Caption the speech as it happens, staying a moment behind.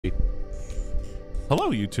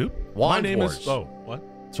Hello, YouTube. My name is. Oh, what?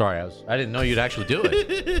 Sorry, I didn't know you'd actually do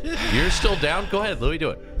it. You're still down? Go ahead, Louis,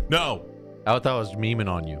 do it. No. I thought I was memeing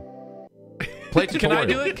on you. Play Can I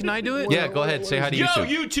do it? Can I do it? Yeah, go ahead. Say hi to YouTube.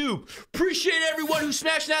 Yo, YouTube. Appreciate everyone who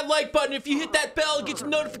smashed that like button. If you hit that bell, get some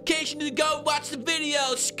notification to go watch the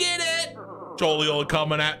video. Skid it. Jolio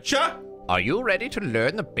coming at ya. Are you ready to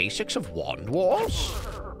learn the basics of Wand Wars?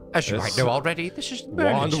 As you might know already, this is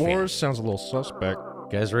Wand Wars sounds a little suspect.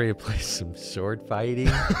 You guys ready to play some sword fighting?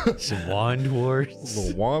 Some Wand Wars? A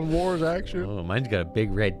little Wand Wars action? Oh, mine's got a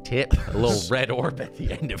big red tip, a little red orb at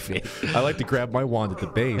the end of it. I like to grab my wand at the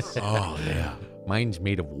base. Oh, yeah. Mine's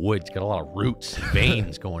made of wood. It's got a lot of roots and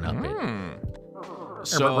veins going up it.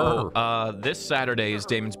 So, this Saturday is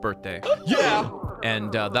Damon's birthday. Yeah.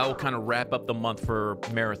 And that will kind of wrap up the month for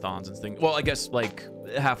marathons and things. Well, I guess like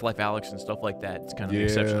Half-Life Alyx and stuff like that. It's kind of the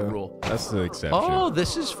exception to the rule. That's the exception. Oh,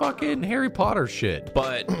 this is fucking Harry Potter shit.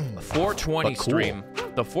 But 420 But cool. stream,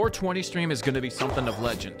 the 420 stream is going to be something of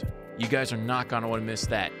legend. You guys are not going to want to miss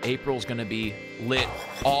that. April's going to be lit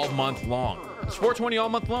all month long. It's 420 all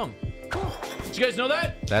month long. Did you guys know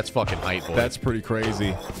that? That's fucking hype, boy. That's pretty crazy.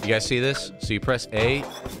 You guys see this? So you press A,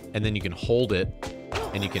 and then you can hold it,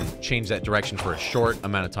 and you can change that direction for a short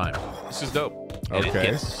amount of time. This is dope. And Okay,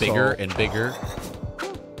 it gets bigger and bigger,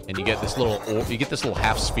 and you get this little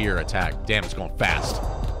half sphere attack. Damn, it's going fast.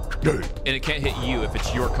 And it can't hit you if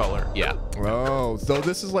it's your color. Yeah. Oh, so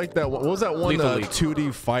this is like that. What was that one Lethal League.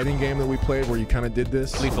 2D fighting game that we played where you kind of did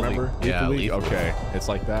this? Lethal remember? League. Yeah, League? Lethal Okay, it's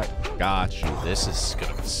like that. Got you. This is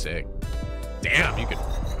gonna be sick. Damn, you can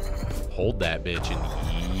hold that bitch and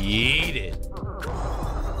yeet it.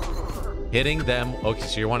 Hitting them. Okay,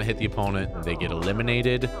 so you want to hit the opponent. They get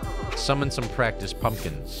eliminated. Summon some practice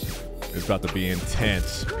pumpkins. It's about to be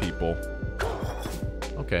intense, people.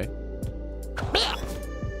 Okay.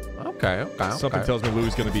 Okay. Something tells me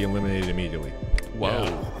Lou's going to be eliminated immediately. Whoa,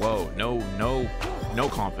 whoa, no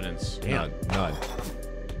confidence. Damn. None.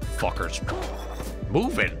 Fuckers.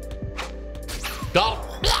 Moving. Got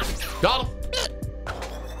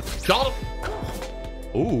him.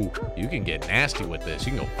 Ooh, you can get nasty with this.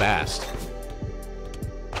 You can go fast.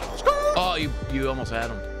 Oh, you almost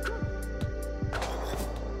had him.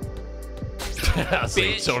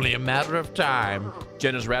 See, it's only a matter of time.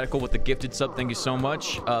 Jenna's Radical with the gifted sub. Thank you so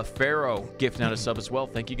much. Pharaoh gifting out a sub as well.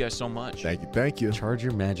 Thank you guys so much. Thank you. Charge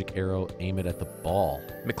your magic arrow, aim it at the ball.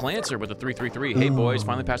 McLancer with a 333. Hey boys,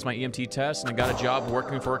 finally passed my EMT test and I got a job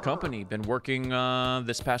working for a company. Been working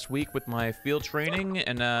this past week with my field training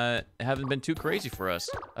and haven't been too crazy for us.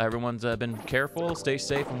 Everyone's been careful, stay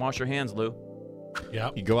safe, and wash your hands, Lou. Yeah.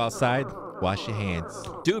 You go outside, wash your hands.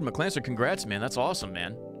 Dude, McLancer, congrats, man. That's awesome,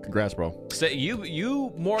 man. Congrats, bro.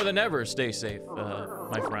 You more than ever stay safe,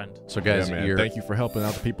 my friend. So guys, Yeah, man. Thank you for helping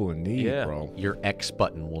out the people in need, bro. Your X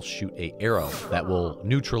button will shoot a arrow that will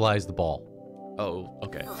neutralize the ball. Oh,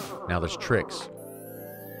 okay. Now there's tricks.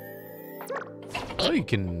 Oh, you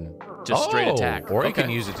can Just straight attack. Or you Okay. can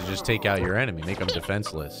use it to just take out your enemy, make them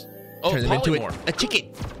defenseless. Oh, Turn them into polymorph. a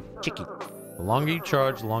chicken. The longer you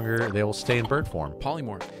charge, the longer they will stay in bird form.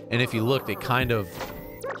 Polymorph. And if you look, it kind of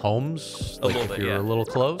homes, A like little if bit, you're yeah. a little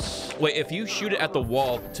close. Wait, if you shoot it at the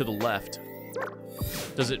wall to the left,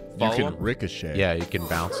 does it You follow can him? ricochet. Yeah, you can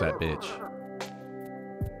bounce that bitch.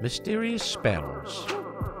 Mysterious spells.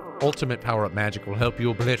 Ultimate power-up magic will help you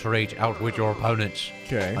obliterate, outwit your opponents.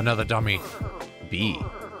 Okay. Another dummy. B.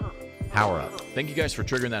 Power-up. Thank you guys for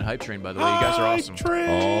triggering that hype train, by the way. You guys are awesome.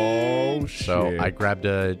 Oh, shit. So I grabbed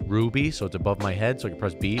a ruby, so it's above my head, so I can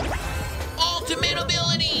press B. Ultimate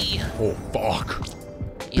ability! Oh, fuck.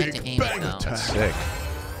 You have to aim it, though. That's sick.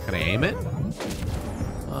 Can I aim it?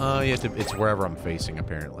 You have to, it's wherever I'm facing,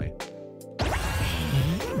 apparently.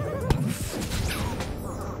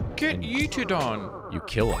 Get yeeted on. You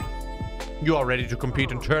kill him. You are ready to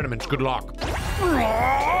compete in tournaments. Good luck.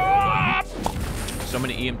 So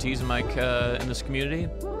many EMTs in this community.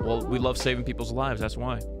 Well, we love saving people's lives. That's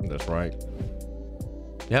why. That's right.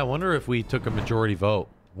 Yeah, I wonder if we took a majority vote,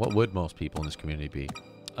 what would most people in this community be?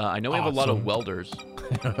 I know we have a lot of welders.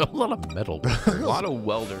 A lot of metal. A lot of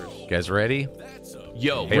welders. You guys ready?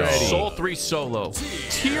 Yo, Ready. Soul 3 solo.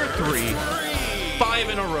 Tier 3. 5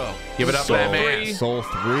 in a row. Give it up for that man. Soul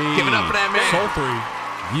 3. Give it up for that man. Soul 3.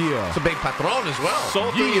 Yeah. It's a big patron as well.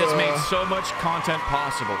 Soul 3 has Yeah. made so much content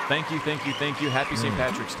possible. Thank you, thank you, thank you. Happy St.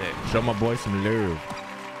 Patrick's Day. Show my boy some love.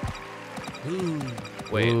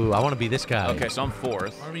 Wait. Ooh, I want to be this guy. Okay, so I'm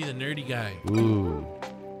 4th. I want to be the nerdy guy. Ooh.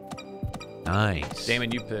 Nice.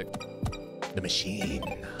 Damon, you pick. The machine.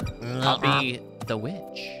 I'll be the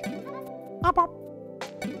witch.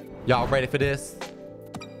 Y'all ready for this?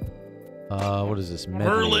 What is this? Medley.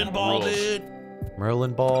 Merlin balled Rules. it.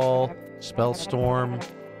 Merlin Ball, Spellstorm.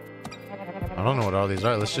 I don't know what all these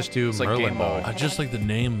are. Let's just do It's like Merlin game Ball. mode. I just like the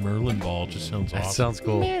name Merlin Ball. Just sounds That awesome. sounds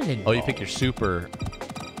cool. Oh, you pick your super.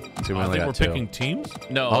 So we I only think got we're two. picking teams.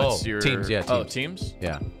 No, Oh, it's your teams, yeah, Oh, teams. teams.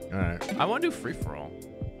 Yeah. All right. I want to do free for all.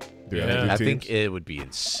 Do we Yeah. have to do I think teams? it would be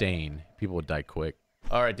insane. People would die quick.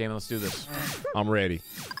 All right, Damon, let's do this. I'm ready.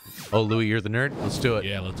 Oh, Louis, you're the nerd? Let's do it.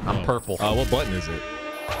 Yeah, let's go. I'm purple. What button is it?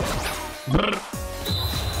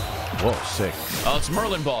 Whoa, sick. Oh, it's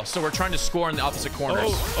Merlin Ball. So we're trying to score in the opposite corners.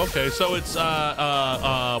 Oh, okay. So it's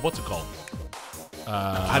what's it called?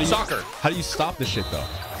 How do you, Soccer. How do you stop this shit though?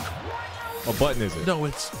 What button is it? No,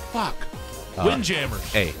 it's fuck.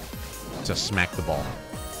 Windjammers. A. To smack the ball.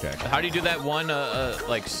 Okay. How do you do that one?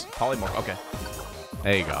 Like polymorph. Okay.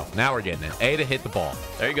 There you go. Now we're getting it. A to hit the ball.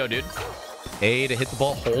 There you go, dude. A to hit the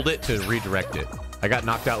ball. Hold it to redirect it. I got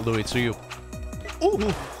knocked out, Louis. So you.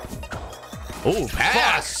 Ooh. Ooh,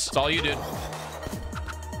 pass. It's all you, dude.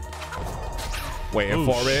 Waiting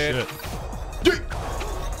Oh, for it. shit.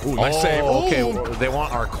 Ooh, nice save. Okay, Ooh. well, they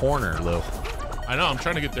want our corner, Lou. I know. I'm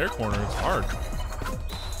trying to get their corner. It's hard.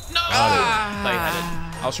 No. I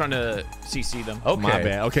had it. I was trying to CC them. Okay. My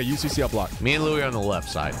bad. Okay, UCC up block. Me and Louis are on the left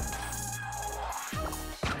side.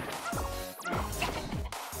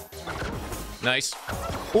 Nice.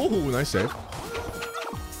 Ooh, nice save.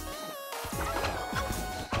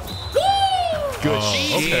 Good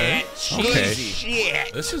okay. Okay.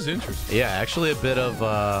 This is interesting. Yeah, actually a bit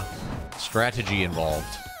of strategy involved.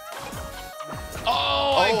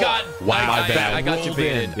 Oh, I got. Wow, I got you rolled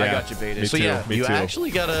baited. in. I Yeah. got you baited. Me So too, yeah, me you too. actually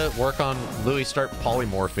gotta work on Louis start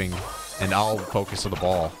polymorphing, and I'll focus on the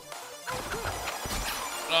ball.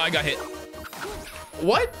 Oh, I got hit.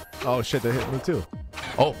 What? Oh shit, they hit me too.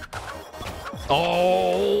 Oh.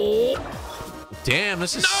 Oh. Damn,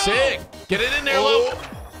 this is sick. Get it in there, Lou.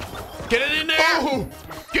 Get it in there.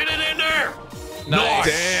 Get it in there. Nice.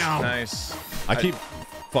 Damn. Nice. I keep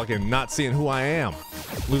fucking not seeing who I am.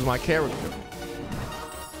 Lose my character.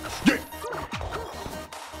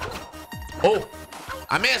 Oh.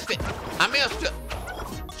 I missed it. I missed it.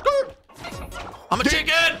 Scoot. I'm a chicken.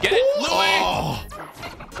 Get it, Louis. Oh.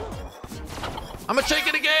 I'm a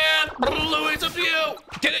chicken again. Louis, it's up to you.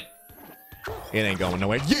 Get it. It ain't going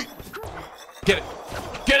nowhere. Yeet. Get it.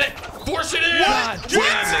 Get it. Force it in. God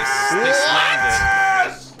damn, they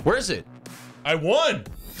slammed it. Where is it? I won.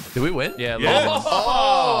 Did we win? Yeah, Yeah.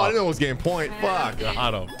 Oh, I didn't know it was getting point. Fuck.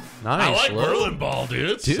 Got him. Nice. I like Lou. Merlin Ball, dude.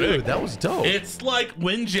 It's Dude, sick. that was dope. It's like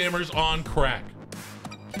Windjammers on crack.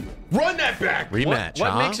 Run that back. Rematch,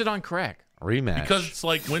 What huh? makes it on crack? Rematch. Because it's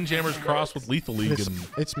like Windjammers crossed with Lethal League. It's, And,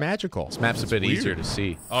 it's magical. this map's a bit weird. easier to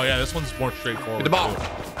see. oh, yeah, this one's more straightforward. Get the ball. too.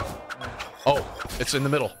 Oh, it's in the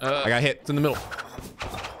middle. I got hit. It's in the middle.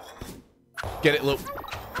 Get it, Lou.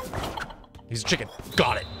 He's a chicken.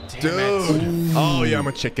 Got it. Dude. Oh yeah, I'm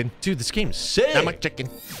a chicken. Dude, this game's sick. I'm a chicken.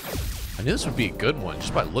 I knew this would be a good one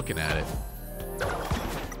just by looking at it.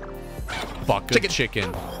 Fuck a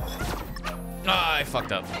chicken. Ah, I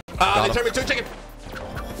fucked up. Ah, they turned me to a chicken.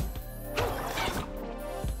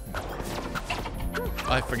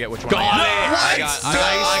 I forget which one. Got I got. it. I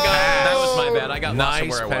got. That was my bad. I got lost of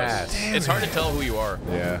Nice where pass. I was. It's hard to tell who you are.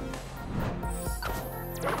 Yeah.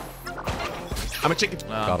 I'm a chicken.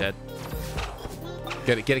 I'm dead.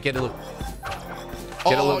 Get it, Lou. Get it, Lou,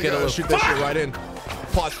 Oh, get it, yeah, Lou. shoot that shit right in.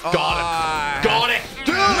 Plus, Got it.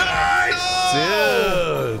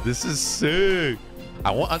 Dude, this is sick.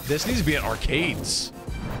 I want this needs to be in arcades.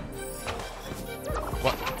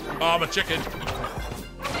 What? Oh, I'm a chicken.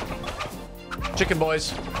 Chicken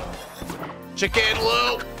boys. Chicken,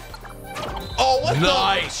 Lou. Oh, what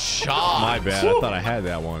nice shot. My bad. I thought I had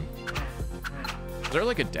that one. Is there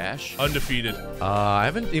like a dash? Undefeated. I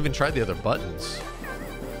haven't even tried the other buttons.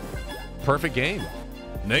 Perfect game.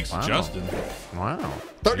 Next, Wow. Justin. Wow.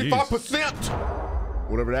 35%.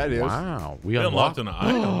 Whatever that is. Wow. We We unlocked an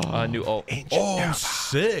item. New ult. Oh,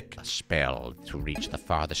 sick. a spell to reach the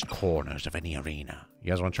farthest corners of any arena.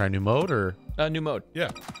 You guys want to try a new mode or New mode.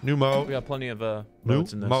 Yeah. new mode? We got plenty of New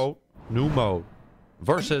modes in this. mode. New mode.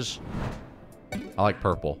 Versus. I like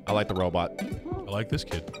purple. I like the robot. I like this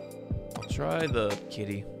kid. Try the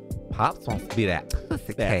kitty. Pops wants to be that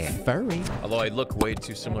perfect hand. furry. Although I look way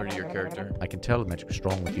too similar to your character. I can tell the magic's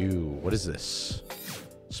strong with you. What is this?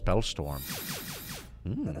 Spellstorm.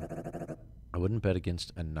 I wouldn't bet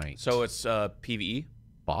against a knight. So it's PvE.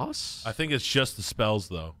 boss? I think it's just the spells,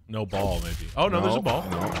 though. No ball, maybe. Oh, no, there's a ball.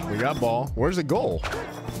 No, we got ball. Where's the goal?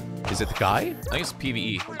 Is it the guy? I think it's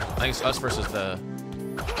PvE. I think it's us versus the.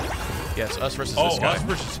 Yeah, it's us versus Oh, this guy. us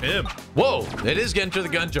versus him. Whoa! It is getting to the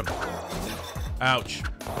gungeon. Ouch.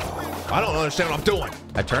 I don't understand what I'm doing.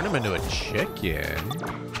 I turned him into a chicken.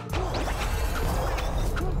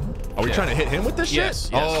 Are we trying to hit him with this shit? Yes,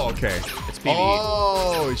 yes. Oh, okay. It's PvE.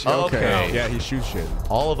 Oh, okay. Okay. Yeah, he shoots shit.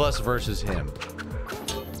 All of us versus him.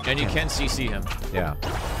 And you can CC him. Yeah.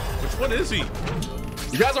 Which one is he?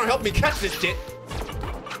 You guys aren't helping me catch this shit.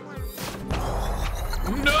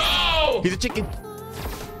 No! He's a chicken.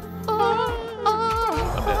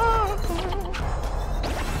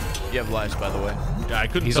 You have lives, by the way. Yeah, I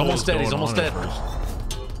couldn't He's tell what almost was dead, he's going almost on at dead. first.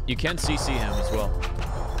 You can CC him as well.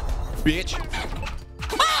 Bitch.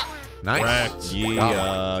 Nice. Correct.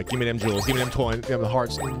 Yeah. Give me them jewels. Give me them toys. Give me the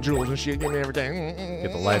hearts and jewels and shit. Give me everything.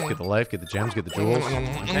 Get the life, get the life, get the gems, get the jewels. I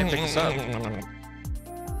can't pick this up. Can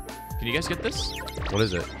you guys get this? What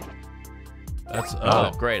is it? That's Oh,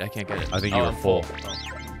 great. I can't get it. I think you were I'm full. Oh.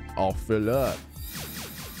 I'll fill up.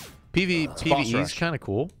 PvE is Rush. kind of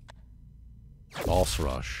cool. Boss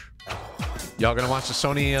Rush. Y'all gonna watch the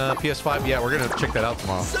Sony PS5? Yeah, we're gonna check that out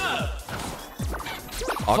tomorrow.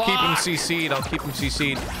 I'll keep him CC'd. I'll keep him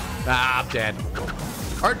CC'd. Ah, I'm dead.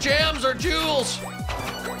 Our gems, our jewels.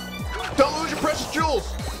 Don't lose your precious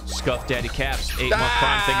jewels. Scuff Daddy Caps, 8-month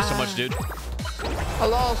prime. Thank you so much, dude. I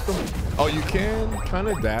lost them. Oh, you can kind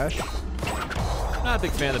of dash. Not a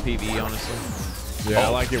big fan of the PvE, honestly. Yeah, I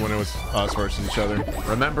like it when it was us versus each other.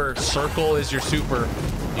 Remember, circle is your super.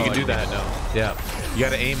 You can do that. No. Yeah. You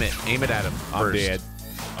gotta aim it. Aim it at him I'm first. dead.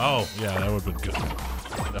 Oh, yeah, that would have been good.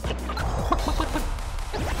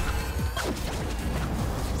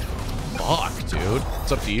 Fuck, dude.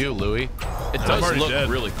 It's up to you, Louis. It I'm does already look dead.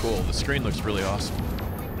 really cool. The screen looks really awesome.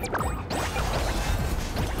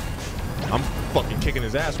 I'm fucking kicking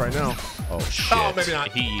his ass right now. Oh, shit. Oh, maybe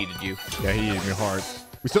not. He yeeted you. Yeah, he hit me hard.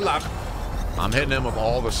 We still alive. I'm hitting him with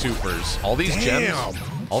all the supers. All these gems.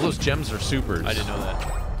 All those gems are supers. I didn't know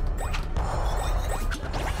that.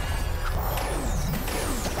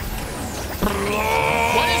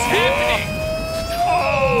 What is happening?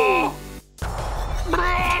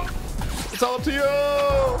 It's all up to you.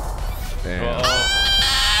 Damn.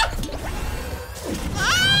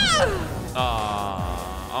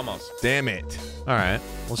 Almost. Damn it. All right.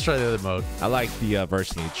 Let's try the other mode. I like the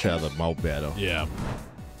versing each other more better. Yeah.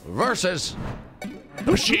 Versus.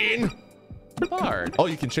 Machine. Bard. Oh,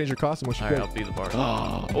 you can change your costume once you All right, pick. I'll be the bard.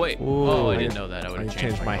 Oh, wait. Oh, I didn't know that. I would I have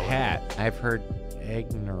changed my hat. I've heard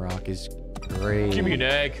Eggnarok is great. Give me an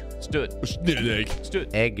egg. Let's do it. Let's do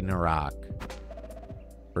it. Eggnarok.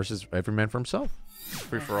 Versus every man for himself.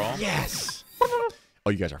 Free for all. Yes. Oh,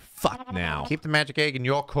 you guys are fucked now. Keep the magic egg in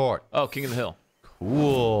your court. Oh, King of the Hill.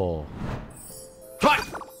 Cool. Fuck!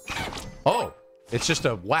 Oh, it's just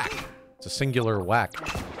a whack. It's a singular whack.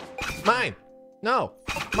 Mine. No.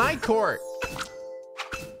 My court.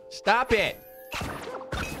 Stop it.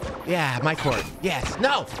 Yeah, my court. Yes.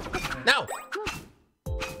 No. No.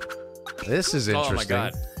 This is Oh interesting. my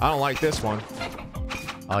god. I don't like this one.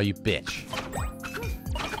 Oh, you bitch.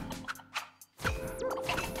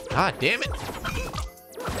 God damn it.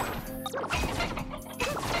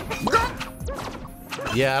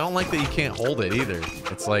 Yeah, I don't like that you can't hold it either.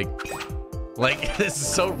 It's like this is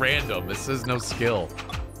so random. This is no skill.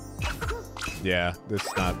 Yeah, this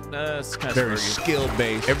is not It's kind of very screwy.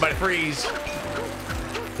 skill-based. Everybody freeze.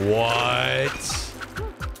 What?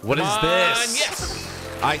 What is this? Yes.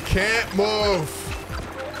 I can't move.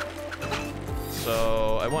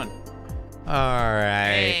 So I won. All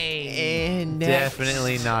right. Hey.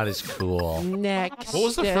 Definitely not as cool. Next. What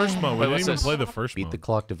was the first mode? We Wait, didn't what's even this? play the first Beat mode. the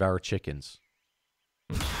clock, devour chickens.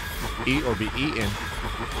 Eat or be eaten.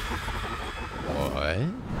 What?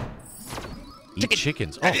 Eat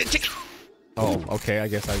chickens. Oh. Oh, okay. I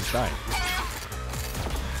guess I just died.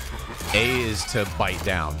 A is to bite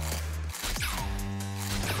down.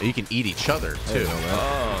 You can eat each other I too. didn't know that.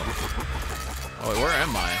 Oh, wait, where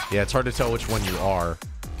am I? Yeah, it's hard to tell which one you are.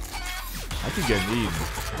 I can get eaten.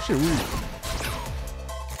 Shit,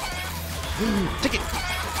 Chicken.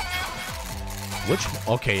 Which?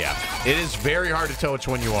 Okay, yeah. It is very hard to tell which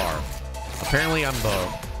one you are. Apparently, I'm the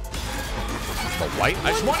white one.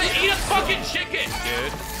 I just want to eat a fucking chicken,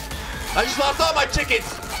 dude. I just lost all my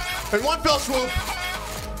chickens in one fell swoop.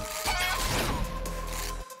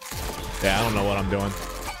 Yeah, I don't know what I'm doing.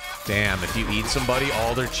 Damn, if you eat somebody,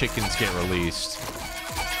 all their chickens get released.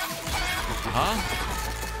 Huh?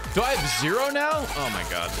 Do I have 0 now? Oh my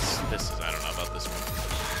god, this is, I don't know about this one.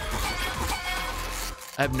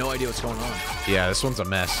 I have no idea what's going on. Yeah, this one's a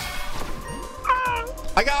mess.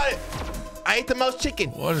 I got it. I ate the most chicken.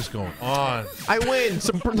 What is going on? I win.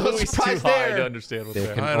 Surprise there. understand what's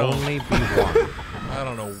There can I don't- only be one. I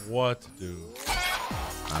don't know what to do.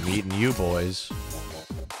 I'm eating you, boys.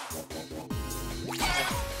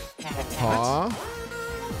 Huh? I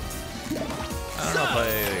don't know if I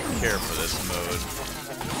care for this mode.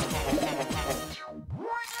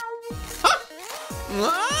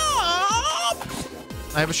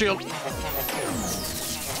 I have a shield.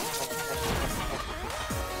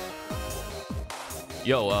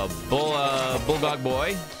 Yo, Bulldog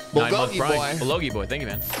Boy. Bulgogi 9-month pride. boy. Bulgogi Boy. Thank you,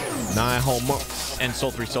 man. 9 whole months. And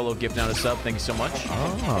Soul3 Solo gifting out a sub. Thank you so much.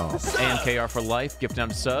 Oh. And KR for life gifting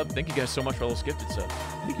out a sub. Thank you guys so much for all those gifted subs.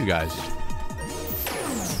 Thank you guys.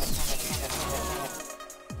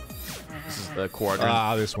 This is the quadrant.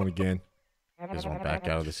 Ah, this one again. This one back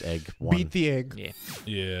out of this egg. One. Beat the egg. Yeah.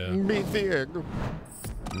 Yeah. Beat the egg.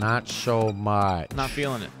 Not so much. Not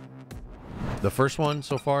feeling it. The first one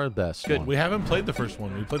so far, best. Good. one. We haven't played the first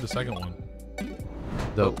one. We played the second one.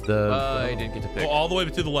 I didn't get to pick. Oh, all the way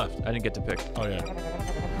to the left. I didn't get to pick. Oh, yeah.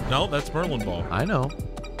 No, that's Merlin Ball. I know.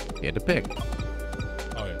 You had to pick.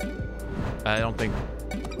 Oh, yeah. I don't think.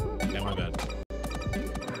 Yeah, my bad.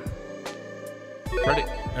 Ready?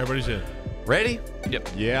 Everybody's in. Ready? Yep.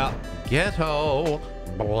 Yeah. Ghetto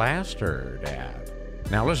Blaster Dad.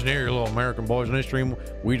 Now listen here, you little American boys in this stream.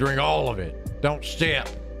 We drink all of it. Don't step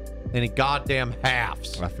any goddamn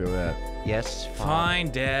halves. I feel that. Yes,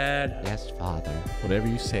 Fine, Dad. Yes, Father. Whatever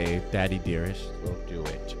you say, Daddy dearest. We'll do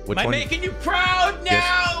it. Which Am I one? making you proud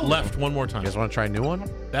now? Left one more time. You guys want to try a new one?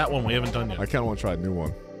 That one we haven't done I yet. kind of want to try a new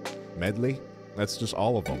one. Medley? That's just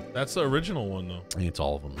all of them. That's the original one, though. I think it's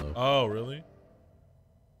all of them, though. Oh, really?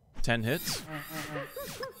 10 hits.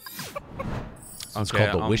 It's Okay,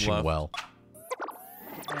 called the I'm Wishing left. Well.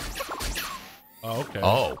 Oh, okay.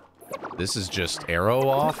 Oh. This is just arrow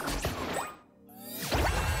off.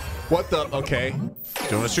 What the? Okay.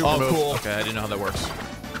 Doing a super Oh, move. cool. Okay, I didn't know how that works.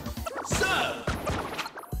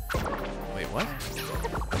 Wait, what?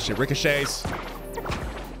 That shit ricochets.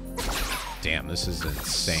 Damn, this is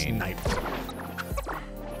insane. Sniper.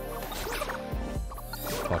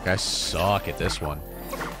 Fuck, I suck at this one.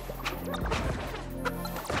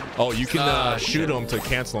 Oh, you can shoot shit. them to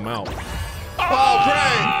cancel them out.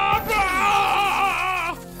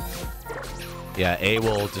 Yeah, A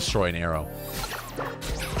will destroy an arrow.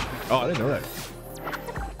 Oh, I didn't know that.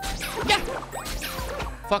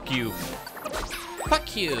 Fuck you.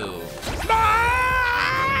 Fuck you.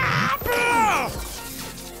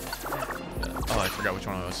 Oh, I forgot which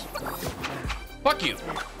one it was. Fuck you.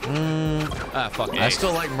 Fuck I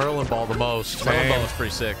still like Merlin Ball the most. Merlin Ball was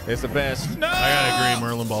pretty sick. It's the best. No! I gotta agree.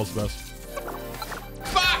 Merlin Ball's best.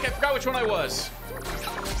 Fuck! I forgot which one I was.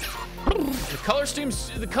 The color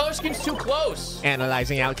scheme's too close.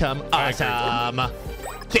 Analyzing outcome. Awesome.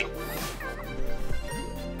 Kick.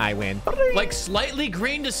 I win. Like slightly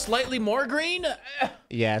green to slightly more green?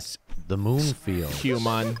 Yes. The moon field.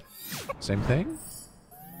 Human. Same thing?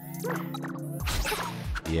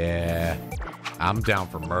 Yeah. I'm down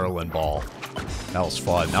for Merlin Ball. That was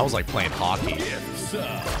fun. That was like playing hockey.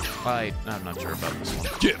 I'm not sure about this one.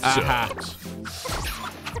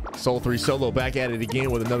 Soul3 Solo back at it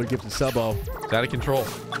again with another gifted subo. It's out of control.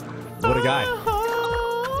 What a guy.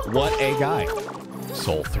 What a guy.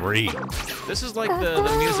 Soul 3. This is like the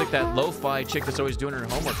music that lo-fi chick that's always doing her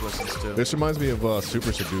homework listens to. This reminds me of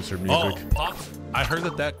Super Seducer Oh, music. Pop. I heard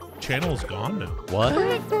that channel is gone now. What?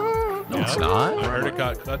 No, it's not. I heard it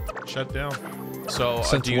got shut down. So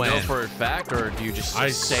Since do you know when? for a fact, or do you just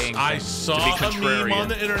saying I things saw to be a meme contrarian? on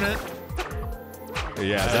the internet.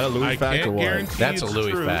 Yeah, is that a Louis I fact or can't what? guarantee That's a it's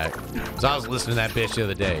Louis true. fact. So I was listening to that bitch the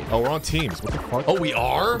other day. Oh, we're on teams. What the fuck? Oh, we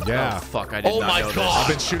are? Yeah. Oh, fuck, I did Oh not my know God. I've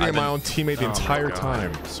this. been shooting at my own teammate the Oh my entire God.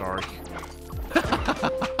 time. Sorry.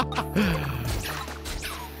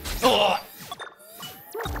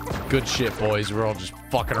 Good shit, boys. We're all just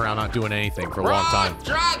fucking around not doing anything for a long time.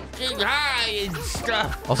 Drunk and high and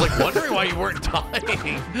stuff. I was like wondering why you weren't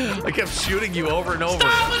dying. I kept shooting you over and over.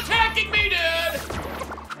 Stop attacking me, dude!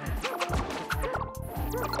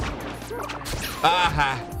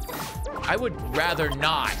 I would rather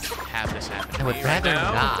not have this happen. I would rather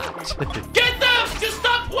not. Get them! Just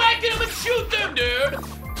stop whacking them and shoot them, dude!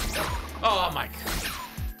 Oh my God.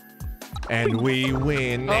 And we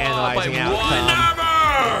win. by Analyzing one outcome.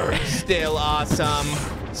 number! Still awesome.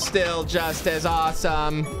 Still just as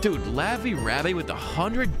awesome. Dude, Lavi Rabbi with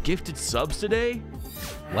 100 gifted subs today?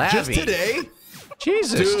 Lavi. Just today?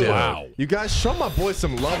 Jesus, dude. Wow. You guys show my boy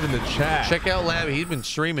some love in the chat. Check out Lavi. He's been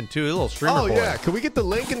streaming too. A little streamer Oh, boy. yeah. Can we get the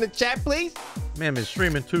link in the chat, please? Man, been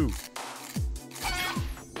streaming too.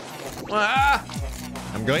 Ah,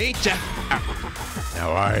 I'm going to eat ya.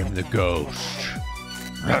 Now I'm the ghost.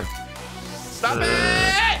 Stop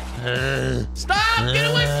it! Stop!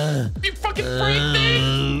 Get away! You fucking freak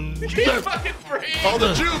thing! You fucking freak! Oh,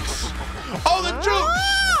 the jukes. Oh, the jukes.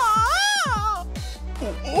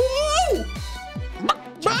 Ooh.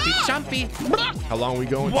 Chumpy, chumpy. How long we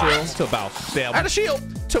going till? Till about 7. Out of shield.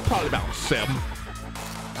 Till probably about 7.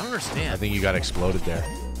 I don't understand. I think you got exploded there.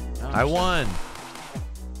 I won.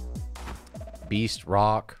 Beast,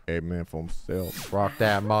 rock. Hey, man, for himself. Rock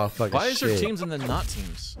that motherfucker. Why is there shit. teams and then not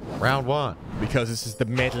teams? Round 1. Because this is the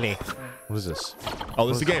medley. What is this? Oh,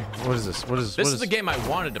 this is the game. What is this? What is This is the game I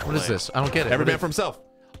wanted to play. What is this? I don't get it. Every man for himself.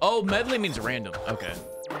 Oh, medley means random. Okay.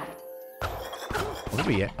 What are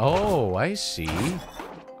we at? Oh, I see.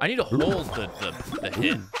 I need to hold the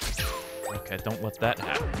hit. Okay, don't let that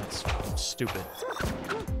happen. That's stupid.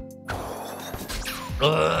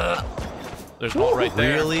 There's one right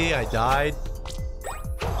there. Really? I died?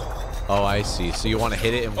 Oh, I see. So you want to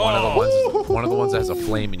hit it and one of the ones that has a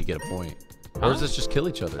flame and you get a point. Or does this just kill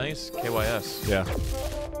each other? I think it's KYS. Yeah.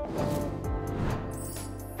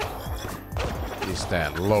 It's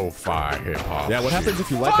that lo-fi hip-hop. Yeah, what happens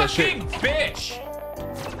if you light that shit? Fucking bitch!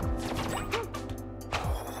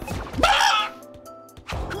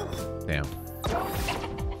 Damn.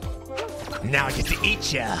 Now I get to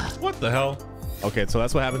eat ya. What the hell? Okay, so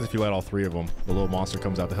that's what happens if you light all 3 of them. The little monster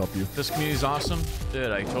comes out to help you. This community's awesome.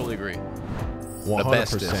 Dude, I totally agree. 100%.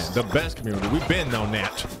 bestest. The best community. We've been on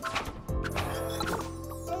that.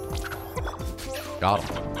 Got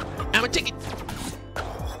him. I'm a ticket.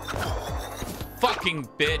 Fucking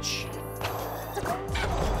bitch.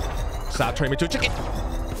 Stop turning me to a chicken.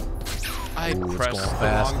 I Ooh, it's pressed going the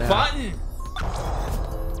fast wrong now. button.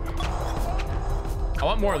 I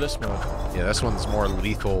want more of this move. Yeah, this one's more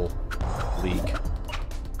lethal league.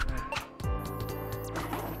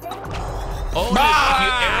 Oh, if you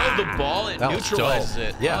arrow the ball, it That was neutralizes dope.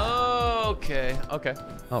 it. Yeah. Oh, okay. Okay.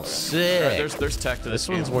 Oh, sick. Alright, there's tech to This this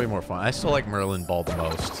one's game. way more fun. I still like Merlin ball the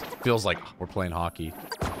most. Feels like we're playing hockey.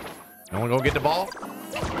 You want to go get the ball?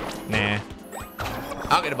 Nah.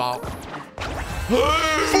 I'll get the ball.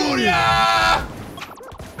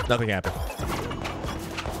 Nothing happened.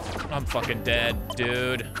 I'm fucking dead,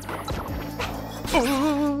 dude.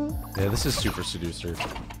 Yeah, this is Super Seducer.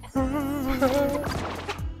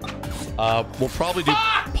 We'll probably do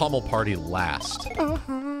Pummel Party last.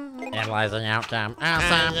 Analyzing outcome.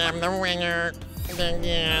 Awesome. I am the winner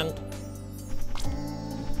again.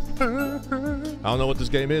 I don't know what this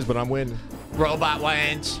game is, but I'm winning. Robot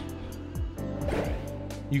wins.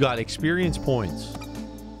 You got experience points.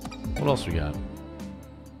 What else we got?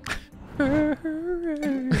 Yeah,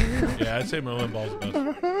 I'd say Merlin Ball's best.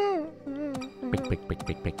 The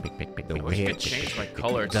I can change my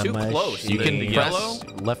color. It's The too mush. close. You The can yellow.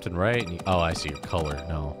 press left and right. And oh, I see your color.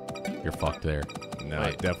 No, you're fucked there. No, I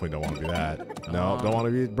Wait. definitely don't want to be that. No, don't want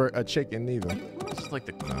to be a chicken either. This is like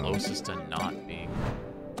the closest to not being.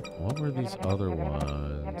 What were these other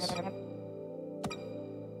ones?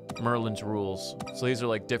 Merlin's rules. So these are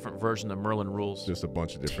like different versions of Merlin rules. Just a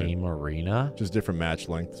bunch of different, Team Arena? just different match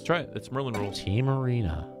lengths. Let's try it. It's Merlin rules. Team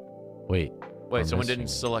Arena. Wait. Wait, we're someone missing-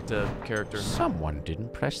 didn't select a character. Someone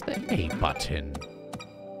didn't press the A button.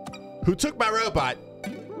 Who took my robot?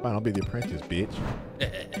 Fine, I'll be the apprentice, bitch.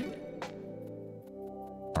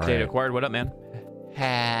 All Data right. acquired. What up, man?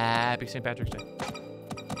 Happy St. Patrick's Day.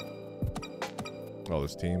 Oh,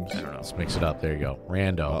 there's teams. I don't know. Let's mix it up. There you go.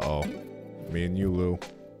 Rando. Uh-oh. Me and you, Lou.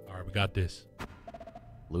 All right, we got this.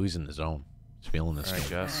 Louis in the zone. He's feeling this All right, game.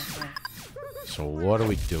 Jess. So what are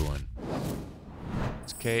we doing?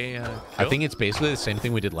 It's K. I think it's basically the same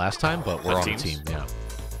thing we did last time, but we're But on a teams? team. Yeah.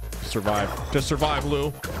 Survive. Just survive,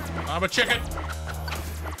 Lou. I'm a chicken.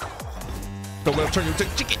 Don't let him turn you into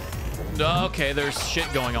chicken. Okay, there's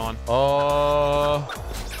shit going on.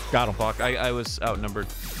 Got him. Fuck, I was outnumbered.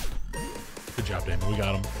 Good job, Damon. We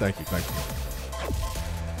got him. Thank you, thank you.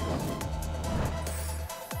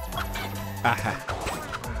 Aha.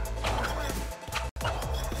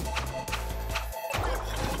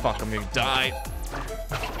 Fuck, I'm gonna die.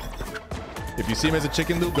 If you see him as a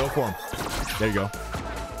chicken, Lou, go for him. There you go.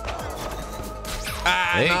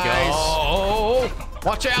 Ah, There you nice. go. Oh,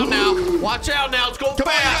 watch out now. Watch out now. It's going Come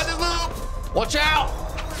on, you got fast. this, Lou. Watch out.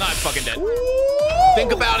 No, I'm fucking dead.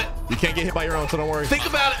 Think about it. You can't get hit by your own, so don't worry. Think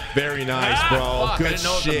about it. Very nice, Ah, bro. fuck, I Good didn't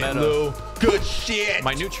know it was a shit, meta. Lou. Good shit.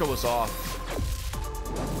 My neutral was off.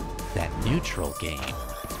 That neutral game.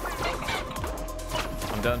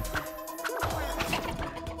 I'm done.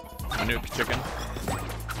 My nuke chicken.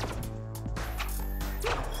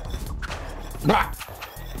 Blah.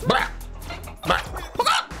 Blah. Blah.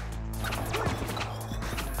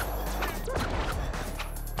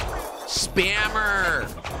 Spammer.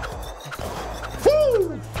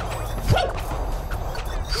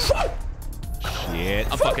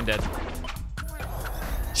 Shit. I'm fucking dead.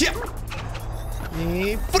 Shit. I'm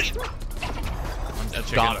a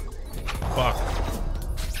chicken. Got him. Fuck.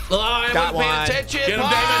 Oh, I Got wasn't paying one. attention. Get him,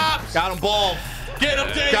 Pops. Got him, ball. Get him,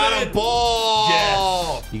 Damon. Got him, ball.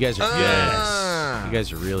 Yes. You guys are Yes. You You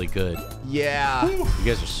guys are really good. Yeah. You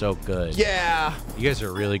guys are so good. Yeah. You guys are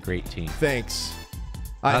a really great team. Thanks.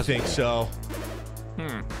 I think so.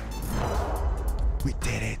 We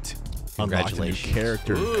did it. Congratulations.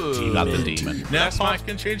 Character. You got the demon. Now Fox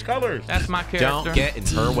can change colors. That's my character. Don't get in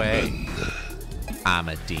her way. I'm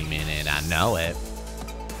a demon and I know it.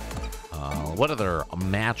 What other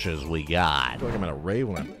matches we got? I feel like I'm at a rave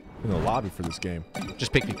when I'm in the lobby for this game.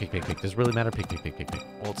 Just pick. Does it really matter? Pick.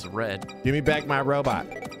 Well, it's red. Give me back my robot.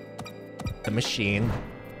 The machine.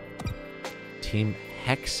 Team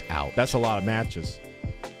Hex out. That's a lot of matches.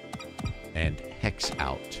 And Hex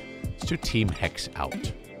out. Let's do Team Hex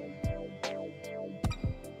out.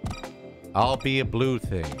 I'll be a blue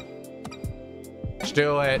thing. Let's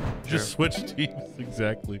do it. Just switch teams.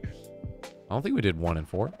 Exactly. I don't think we did 1 and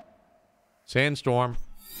 4. Sandstorm.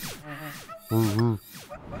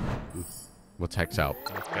 What's Hex out?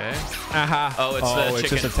 Okay. Aha. Oh, it's the it's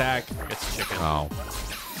chicken. just attack. It's chicken. Oh.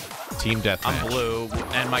 Team Deathmatch. I'm blue,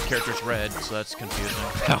 and my character's red, so that's confusing.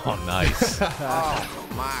 Oh, nice. Oh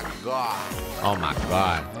my god. Oh, my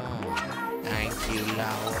God. Thank you,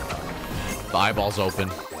 Lord. The eyeball's open.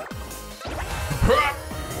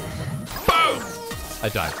 Boom! I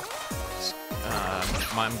died.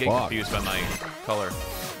 I'm getting confused by my color.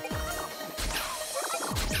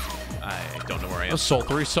 I don't know where I am. Soul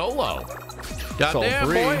 3 solo. Soul Goddamn,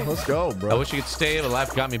 3. boy. Let's go, bro. I wish you could stay, but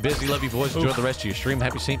life got me busy. Love you, boys. Enjoy the rest of your stream.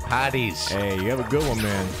 Happy St. Patty's. Hey, you have a good one,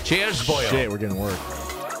 man. Cheers, boyo. Shit, we're getting work.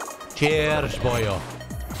 Cheers, boyo.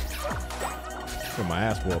 Get my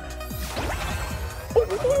ass whooped.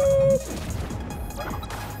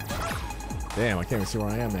 Damn, I can't even see where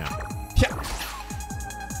I am now.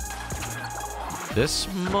 This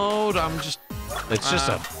mode, it's just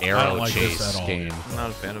an I arrow don't like this chase at all. game. I'm not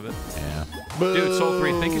a fan of it. Yeah. Dude, Soul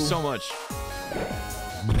 3, thank you so much.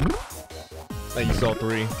 Thank you, Soul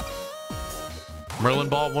 3. Merlin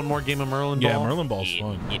Ball, one more game of Merlin Yeah, Ball. Merlin Ball's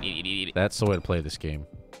fun. That's the way to play this game.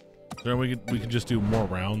 Then we could just do more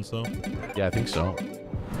rounds though. Yeah, I think so.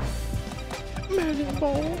 Merlin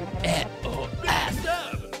Ball.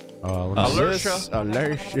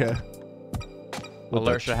 Alertia.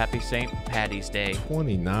 Alertia, happy St. Patty's Day.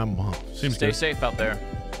 29 months. Seems Stay good. safe out there.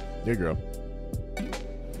 There you go.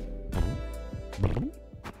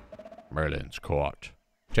 Merlin's caught.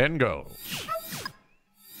 10 goals.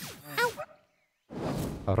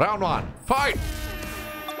 Round 1. Fight!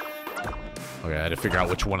 Okay, I had to figure out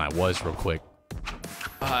which one I was real quick.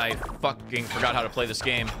 I fucking forgot how to play this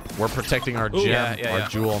game. We're protecting our gem, yeah. our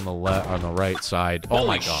jewel on the on the right side. Oh Holy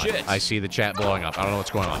my god! shit. I see the chat blowing up. I don't know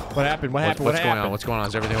what's going on. What happened? What happened? What's going on? What's going on?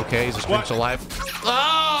 Is everything okay? Is the stream still alive?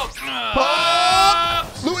 Oh!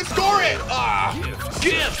 Louis, score it!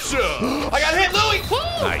 Gifts! I got hit, Louis!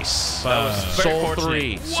 Nice. That was very Soul fortunate.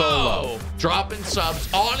 3 solo. Dropping subs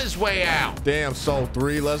on his way out. Damn, Soul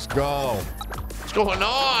 3, let's go. What's going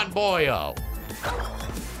on, boyo?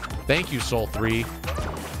 Thank you, Soul 3.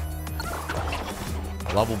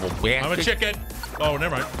 Lovable bitch. I'm a chicken. Oh,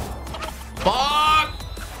 never mind. Fuck!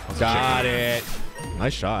 Got it.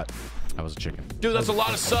 Nice shot. That was a chicken. Dude, that's a lot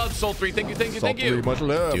of subs, Soul 3. Thank you, thank you, Soul thank 3, you. much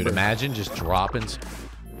love. Dude, bro. imagine just dropping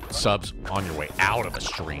subs on your way out of a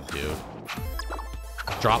stream, dude.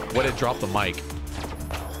 Drop the mic.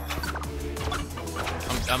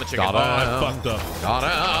 I'm a chicken. Got Oh, him. I fucked up. Got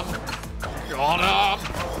him. Got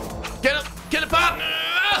him. Get him. Get it, Pop.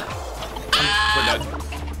 We're dead.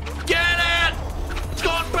 Get it. It's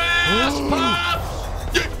going fast, Pop.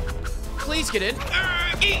 Please get in.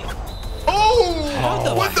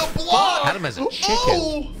 Oh, with the block. Had him as a chicken.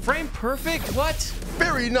 Oh, Frame perfect? What?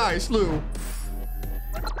 very nice, Lou.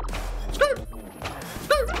 Skirt.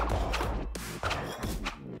 Skirt.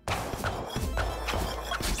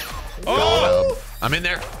 Oh, I'm in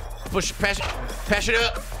there. Push, pass it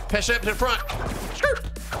up to the front. Skirt.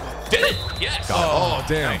 Did it? Yes. Oh,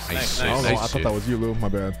 damn. Nice. I don't know. I thought shit. that was you, Lou. My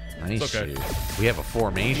bad. Nice. It's okay. Shit. We have a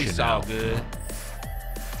formation It's now. all good.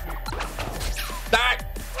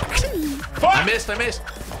 I missed.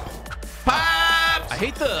 Pops! I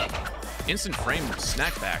hate the instant frame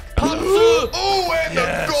snackback. Oh, and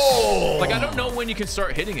the goal. Like, I don't know when you can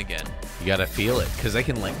start hitting again. You gotta feel it, because they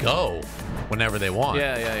can let go whenever they want.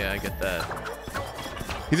 Yeah, I get that.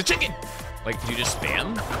 He's a chicken. Like, do you just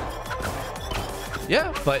spam?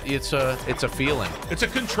 Yeah, but it's a feeling. It's a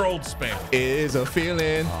controlled spam. Is a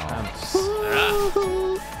feeling.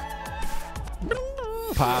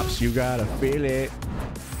 Pops, you gotta feel it.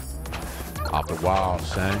 Off the wall,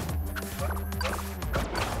 son.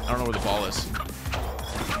 I don't know where the ball is.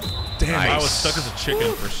 Damn, I Nice. was stuck as a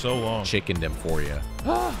chicken for so long. Chickened them for you.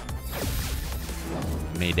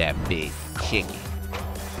 Made that big chicken.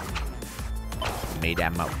 me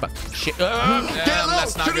that motherfucker. Shit.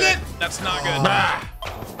 That's not good. That's not good.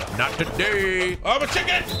 Not today. I'm a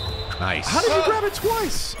chicken. Nice. How did you grab it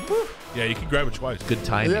twice? Yeah, you can grab it twice. Good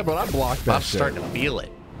timing. Yeah, but I blocked that I'm shit. starting to feel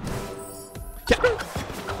it.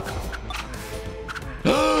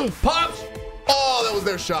 Pops! Oh, that was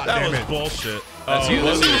their shot. That Damn was it. bullshit. That's you.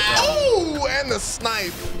 That's you. Oh, and the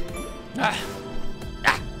snipe. Yeah.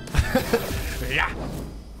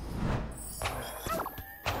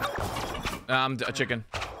 A chicken.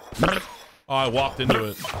 Oh, I walked into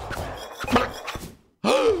it.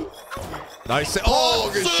 Nice. Oh,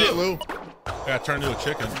 good shit, Lou. I got turned into a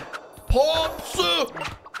chicken. Pops! Are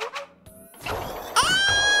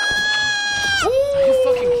you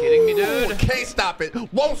fucking kidding me, dude? Can't stop it.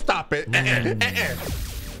 Won't stop it.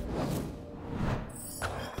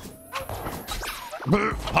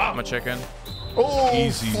 I'm a chicken. Oh,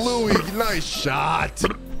 Easy. Louie, nice shot.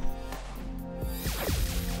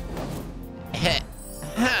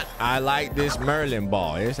 I like this Merlin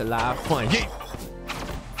ball. It's a lot of fun. Yeah.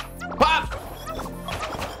 Pops!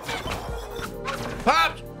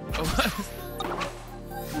 Pops!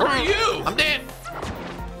 Who are you? I'm dead.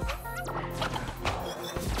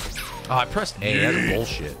 Oh, I pressed A. That's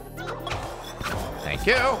bullshit. Thank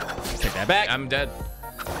you. Take that back. I'm dead.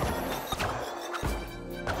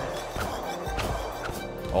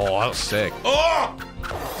 Oh, that was sick. Oh!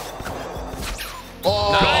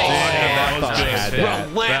 Oh, Nice. Damn, that was I had good.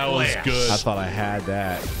 that. That was good. I thought I had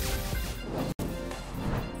that.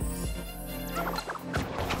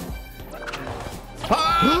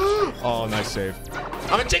 Oh, nice save.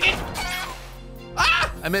 I'm a chicken.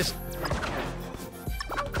 Ah! I missed.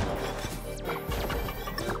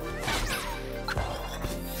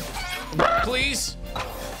 Please.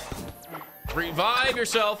 Revive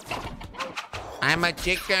yourself. I'm a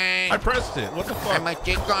chicken. I pressed it. What the fuck? I'm a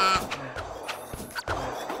chicken.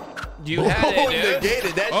 You had Oh, it, dude.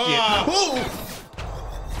 negated that shit.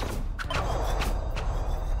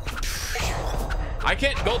 I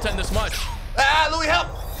can't goaltend this much. Ah, Louis, help.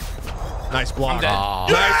 Nice block. I'm dead. Oh,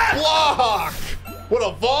 Nice block. What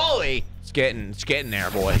a volley. it's getting there,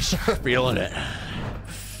 boys. Feeling it.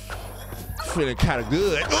 Feeling kind of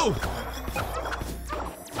good. Ooh.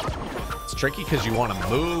 It's tricky because you want to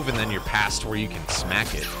move and then you're past where you can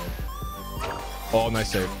smack it. Oh,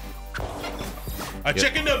 nice save. I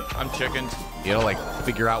chickened him. I'm chickened. You know, like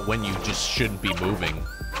figure out when you just shouldn't be moving.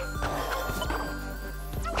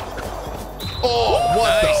 Oh,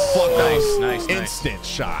 what the fuck? Nice, nice, nice. Instant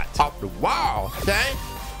shot. Off the wall. Okay.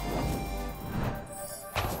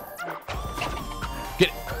 Get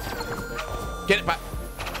it. Get it, Pop.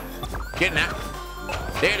 Get it now.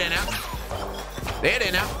 There it is now. There it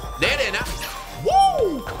is now. There it is now.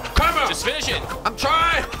 Woo! Come on. Just finish it. I'm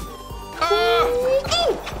trying.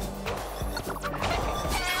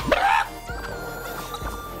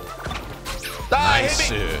 Nice.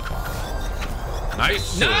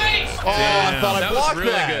 Nice. Nice. Oh, I thought I That was blocked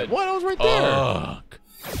really that. good. What? I was right there.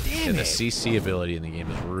 Damn and the CC ability in the game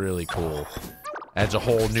is really cool. Adds a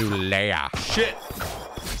whole new layer. Shit.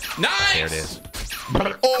 Nice. There it is.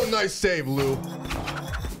 Oh, nice save, Lou.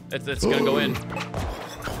 It's gonna go in.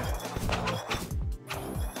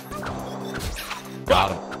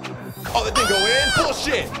 Got him. Oh, that didn't go in.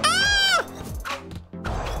 Bullshit.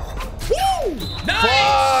 Woo! Nice.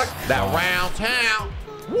 Fuck. That round town.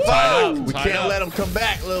 Tied up. We Tied can't up. let him come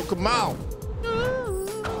back, Lou. Come on.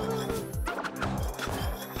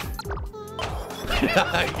 You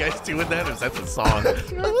guys doing that? Or is that the song?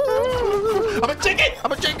 I'm a chicken.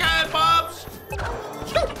 I'm a chicken, Bobs.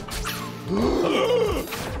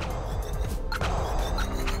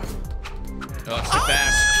 Oh, it's too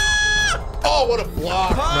fast. Oh, what a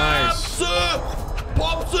block. Nice.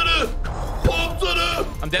 Pops in it. Pops in it.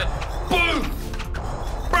 I'm dead. Boom.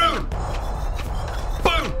 Boom.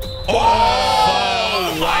 Boom.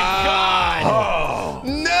 Oh my god.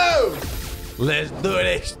 No. Let's do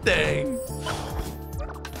this thing.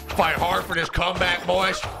 Fight hard for this comeback,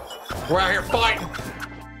 boys. We're out here fighting.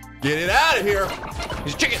 Get it out of here.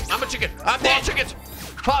 He's a chicken. I'm a chicken. I'm dead chickens.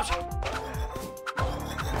 Pops.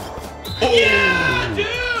 Yeah,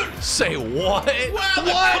 dude. Say what? Wow,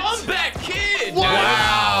 the comeback kid.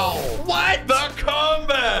 Wow. What? The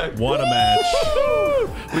comeback. What a match.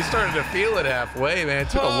 We started to feel it halfway, man.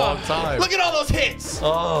 It took a long time. Look at all those hits.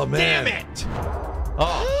 Oh, man. Damn it.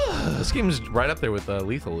 Oh, this game's right up there with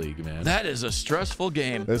Lethal League, man. That is a stressful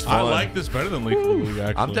game. That's I like this better than Lethal League,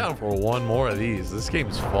 actually. I'm down for one more of these. This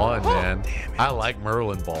game's fun, man. Damn it. I like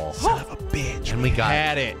Merlin Ball. Son of a bitch. And we got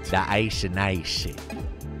had it. the ice and ice.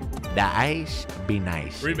 The ice be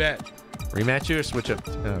nice. Rematch. Rematch you or switch up?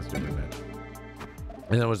 No, let's do rematch.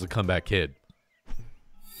 And that was the comeback kid.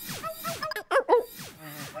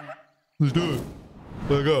 Let's do it.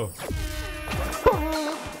 Let's go.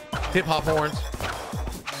 Hip hop horns.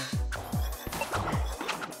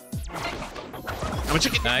 I'm a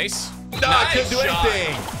chicken. Nice. No, I couldn't do shot.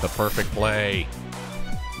 anything. The perfect play.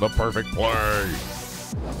 The perfect play.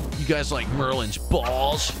 You guys like Merlin's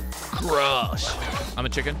balls? Gross. I'm a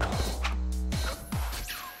chicken.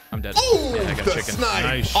 I'm dead. Ooh, Yeah, I got the chicken. snipe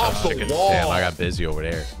Nice off shot. the Chicken. wall. Damn, I got busy over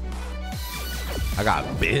there. I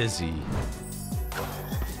got busy.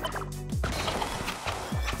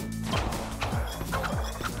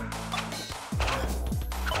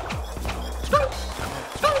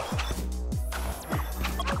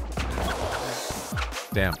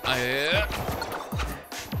 Damn.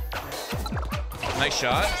 Nice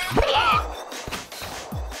shot.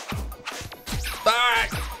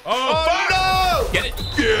 Oh, Get it.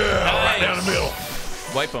 yeah. Nice. Right down the middle.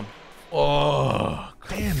 Wipe him. Oh,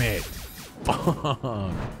 damn it. Fuck.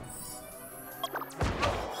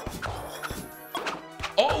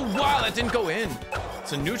 Oh, wow, that didn't go in.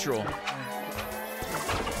 It's a neutral.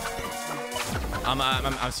 I'm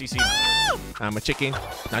CC. I'm a chicken.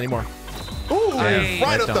 Not anymore. Ooh, Hey.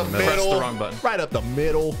 Right up the down the middle. Press middle. the wrong button. Right up the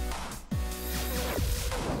middle.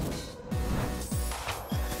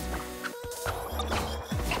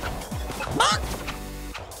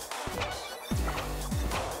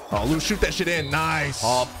 Oh, Lou, shoot that shit in. Nice.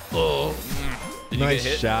 Up. Did you Nice get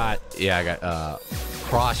hit? shot. Yeah, I got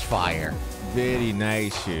crossfire. Very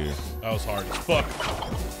nice, you. That was hard as fuck.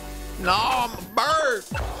 No, I'm a bird.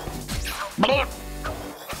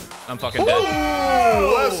 I'm fucking dead.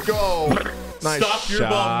 Ooh, let's go. Nice Stopped your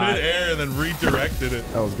ball shot. mid-air and then redirected it.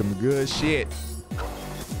 That was gonna be good shit.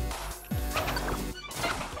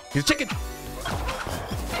 He's a chicken.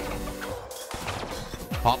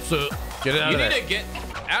 Pops up. Get it out You of there. need to get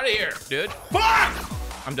out of here, dude.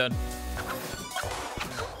 Fuck! I'm done.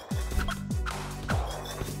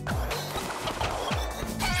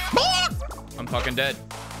 I'm fucking dead.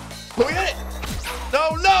 Look at it.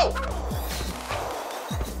 No, no.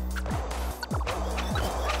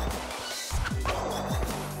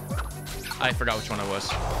 I forgot which one I was.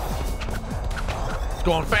 It's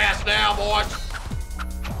going fast now, boys.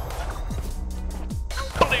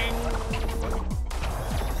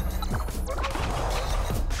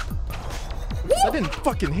 That didn't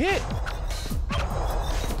fucking hit.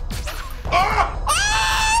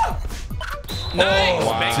 Nice.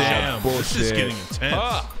 wow. Bang. Damn, this is bullshit. getting intense.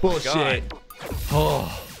 Oh, Bullshit. God.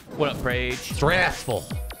 What up, Rage? Stressful.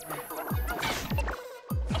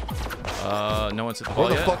 No one's hit the Where ball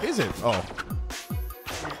the yet. fuck is it? Oh.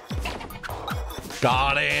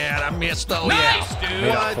 Got it. I missed though. Nice, yeah. dude.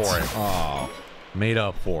 Made up for it. Oh. Made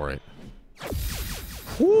up for it.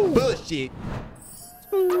 Bullshit.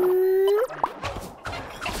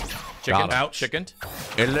 Chicken. Got it. Out. Chicken.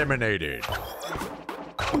 Eliminated.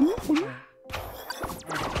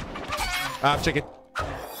 Chicken.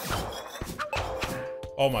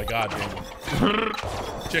 Oh my god, man.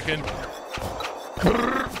 Chicken.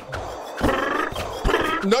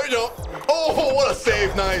 No, you don't. Oh, what a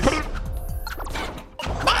save. Nice.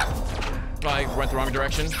 I went the wrong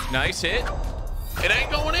direction. Nice hit. It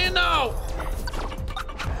ain't going in though.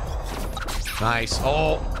 Nice.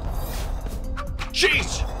 Oh.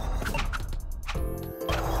 Jeez.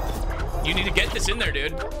 You need to get this in there,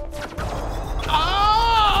 dude.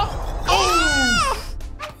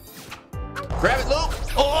 Grab it, Luke.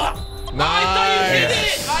 Oh! Nice. I thought you did it!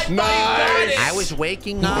 I thought you got it! I was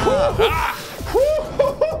waking up.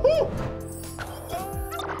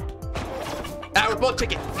 That was both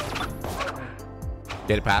chicken.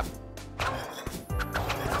 Get it, Pop.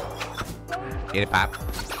 Get it, Pop.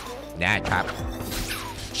 Nah, Pop.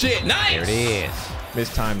 Shit. Nice! There it is.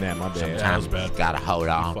 Mistimed that, my bad. That was bad. Gotta hold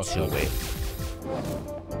on fucked to up. it.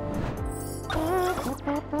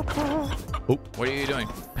 What are you doing?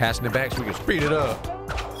 Passing it back so we can speed it up.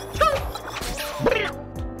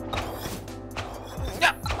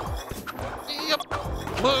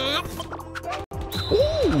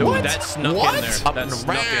 Dude, What? that snuck What? in there. Up That and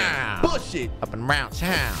snuck in. around. Bullshit. Up and around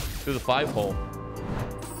town. Through the 5-hole.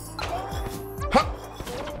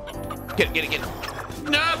 Get it, get it, get it.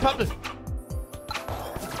 No, pop it.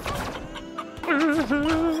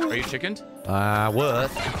 Are you chickened?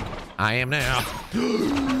 What? I am now.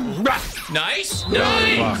 Nice! Nice!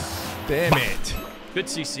 Damn it. Good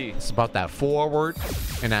CC. It's about that forward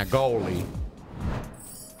and that goalie.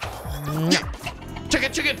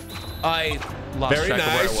 Chicken, chicken! I lost Very track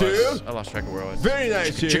nice, of where I was. dude. I lost track of where I was. Very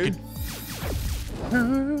nice, dude. Chicken.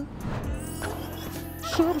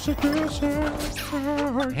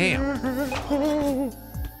 Damn.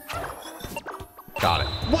 Got it.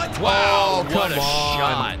 What? Wow, Oh, what come a on.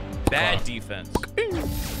 shot. Bad defense.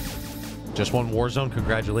 Just won Warzone.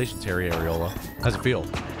 Congratulations, Harry Areola. How's it feel?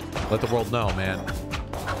 Let the world know, man.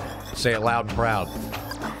 Say it loud and proud.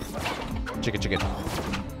 Chicken, chicken.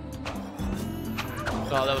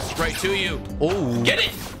 Oh, that was straight to you. Oh. Get it!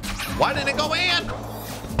 Why didn't it go in?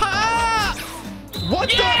 Pa! What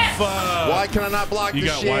the fuck? Why can I not block You this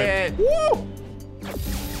got shit? wiped. Woo!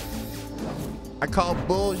 I call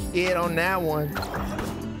bullshit on that one.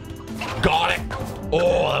 Got it. Oh,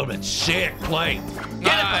 that would've been sick. Play.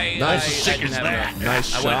 Nice. I didn't have that.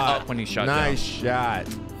 Nice I shot. went up when he shot Nice shot.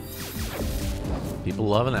 People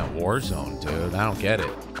loving that Warzone, dude. I don't get it.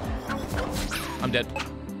 down. I'm dead.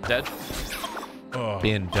 Dead.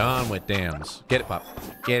 Been done with dams. Get it, Pop.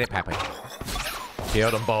 Get it, Pappy.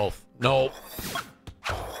 Killed them both. Nope.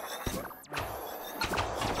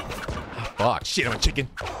 Fuck. Shit, I'm a chicken.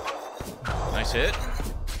 Nice hit.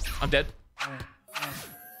 I'm dead.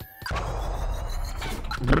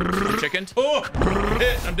 I'm chickened. Oh,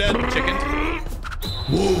 hit. I'm dead. Chickened.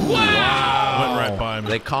 Went right by me.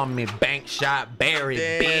 They call me Bank Shot Barry,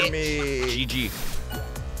 Damn bitch. it. GG.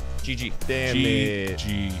 GG. Damn it.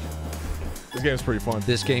 GG. This game's pretty fun.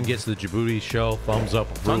 This game gets the Jaboody show. Thumbs up.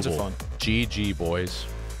 Tons of approval. fun. GG, boys.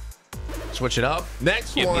 Switch it up.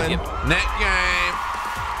 Next Yep, one. yep, yep. Next game.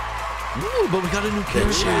 Ooh, but we got a new character.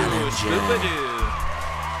 Ooh, Scooby-Doo.